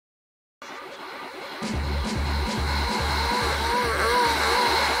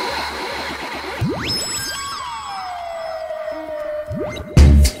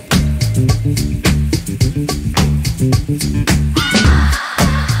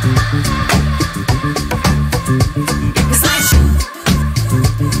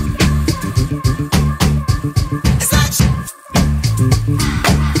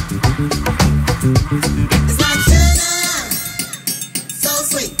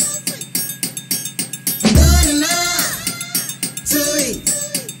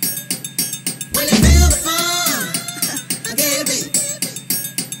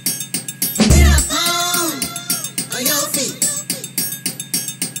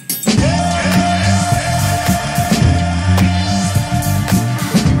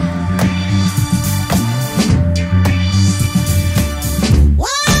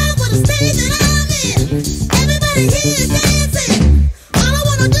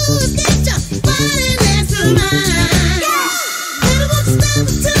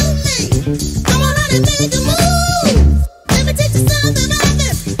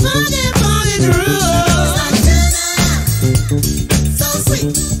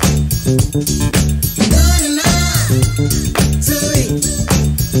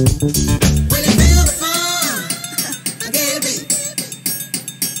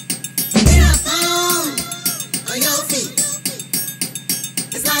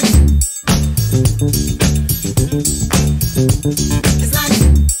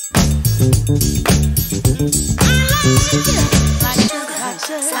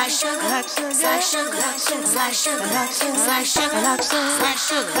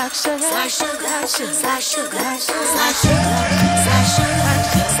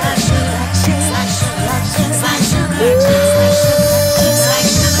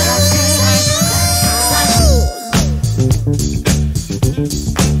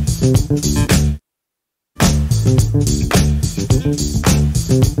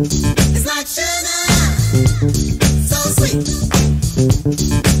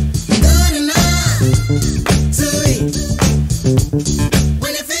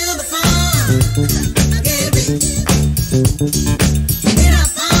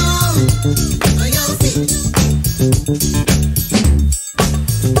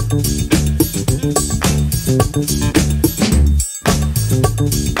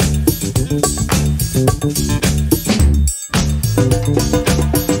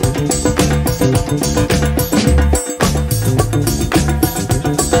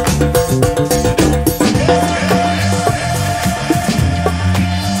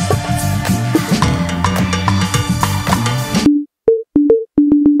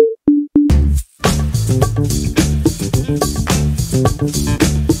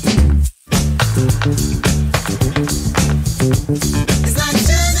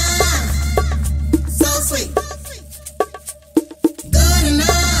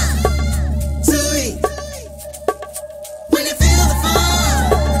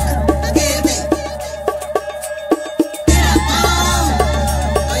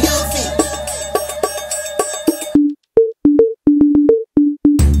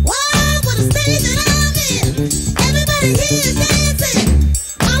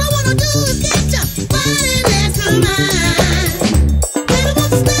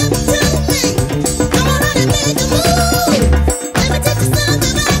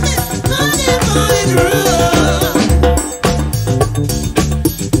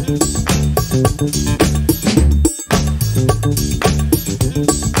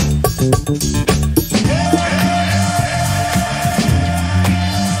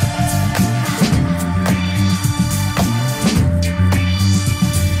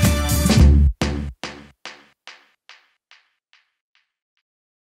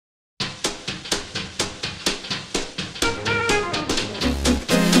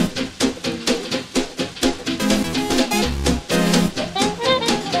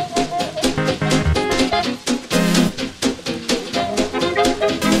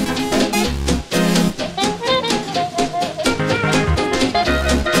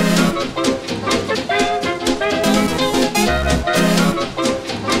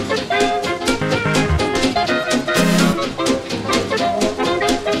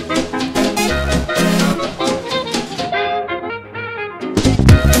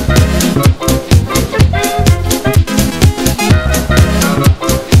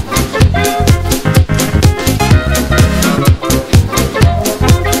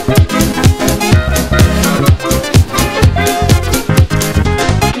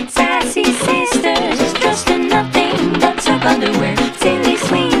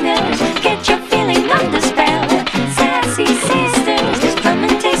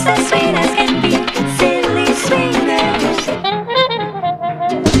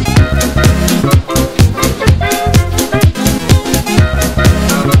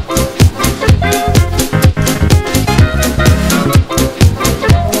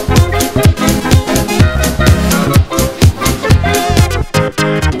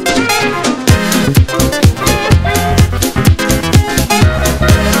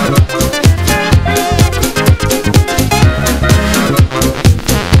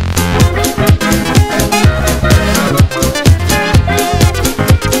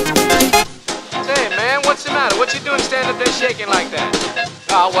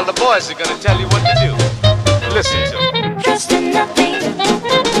boys are gonna tell you what to do. Listen to them. Trust in nothing.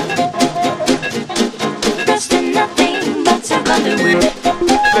 Trust in nothing but some other word.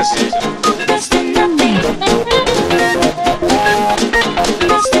 Listen to them. Trust in nothing.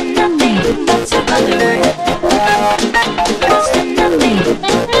 Trust in nothing but some other word. Trust in nothing.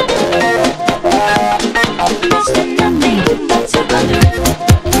 Trust in nothing but some other word.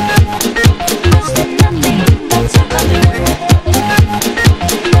 Trust in nothing but some other word.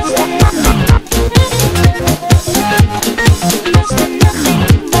 Trust in nothing.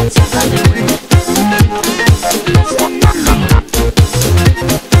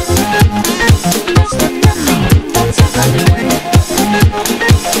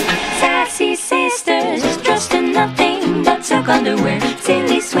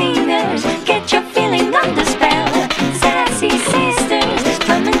 swingers, get your feeling under spell. Sassy sisters,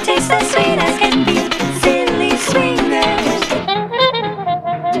 come and taste as sweet as can be. Silly swingers.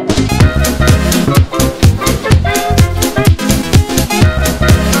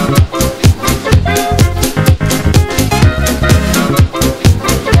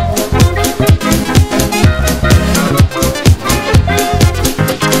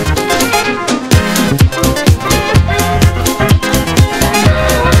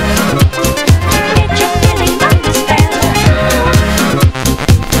 Get your feeling under spell.